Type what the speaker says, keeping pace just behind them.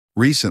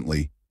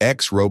Recently,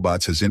 X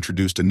Robots has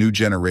introduced a new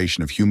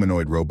generation of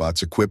humanoid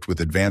robots equipped with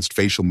advanced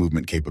facial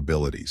movement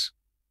capabilities.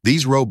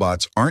 These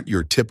robots aren't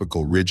your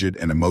typical rigid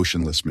and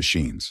emotionless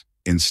machines.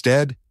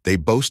 Instead, they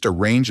boast a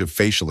range of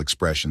facial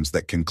expressions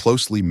that can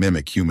closely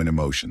mimic human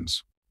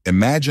emotions.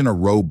 Imagine a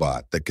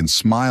robot that can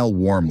smile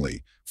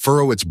warmly,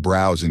 furrow its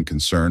brows in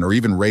concern, or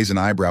even raise an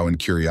eyebrow in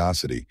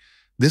curiosity.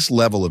 This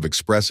level of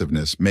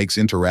expressiveness makes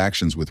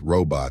interactions with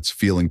robots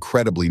feel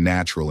incredibly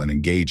natural and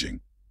engaging.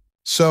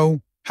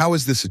 So, how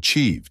is this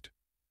achieved?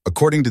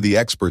 According to the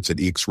experts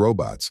at X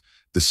Robots,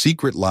 the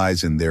secret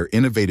lies in their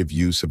innovative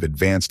use of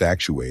advanced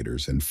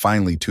actuators and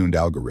finely tuned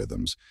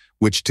algorithms,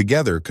 which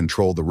together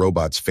control the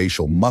robot's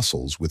facial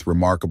muscles with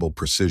remarkable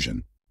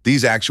precision.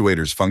 These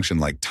actuators function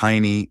like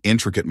tiny,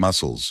 intricate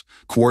muscles,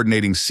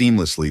 coordinating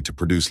seamlessly to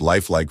produce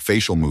lifelike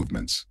facial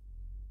movements.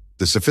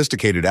 The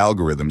sophisticated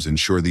algorithms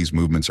ensure these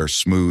movements are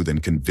smooth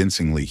and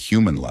convincingly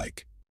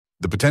human-like.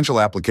 The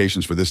potential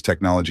applications for this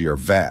technology are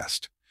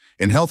vast.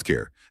 In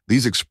healthcare,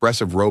 these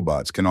expressive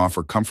robots can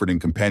offer comforting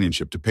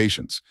companionship to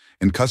patients.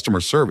 In customer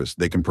service,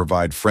 they can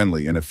provide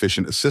friendly and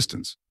efficient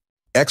assistance.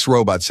 X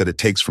Robot said it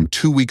takes from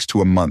 2 weeks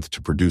to a month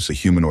to produce a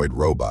humanoid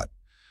robot,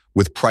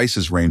 with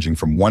prices ranging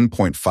from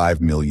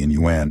 1.5 million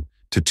yuan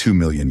to 2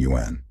 million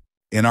yuan.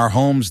 In our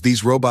homes,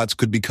 these robots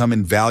could become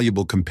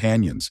invaluable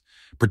companions,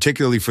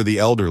 particularly for the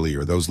elderly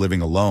or those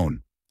living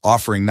alone,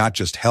 offering not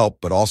just help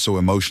but also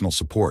emotional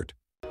support.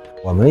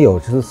 我们有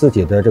自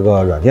己的这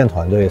个软件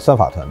团队、算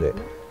法团队。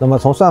那么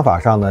从算法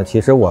上呢，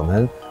其实我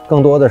们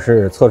更多的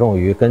是侧重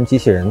于跟机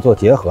器人做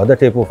结合的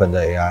这部分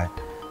的 AI，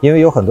 因为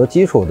有很多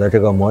基础的这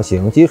个模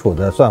型、基础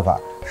的算法，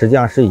实际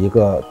上是一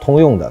个通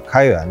用的、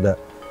开源的，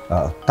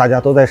大家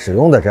都在使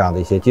用的这样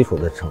的一些基础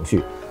的程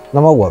序。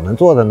那么我们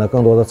做的呢，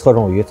更多的侧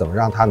重于怎么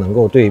让它能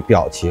够对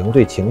表情、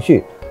对情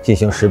绪进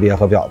行识别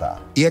和表达。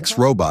X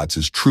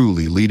Robots is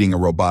truly leading a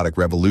robotic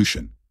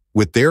revolution.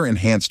 With their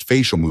enhanced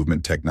facial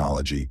movement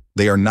technology,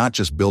 they are not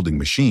just building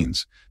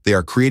machines, they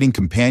are creating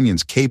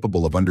companions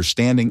capable of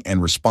understanding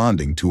and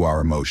responding to our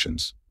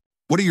emotions.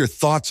 What are your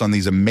thoughts on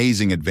these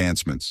amazing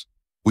advancements?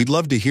 We'd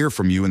love to hear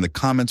from you in the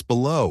comments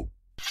below.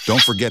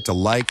 Don't forget to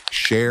like,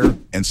 share,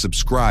 and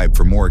subscribe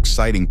for more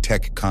exciting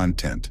tech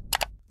content.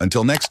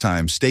 Until next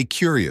time, stay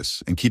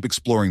curious and keep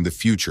exploring the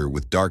future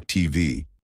with Dark TV.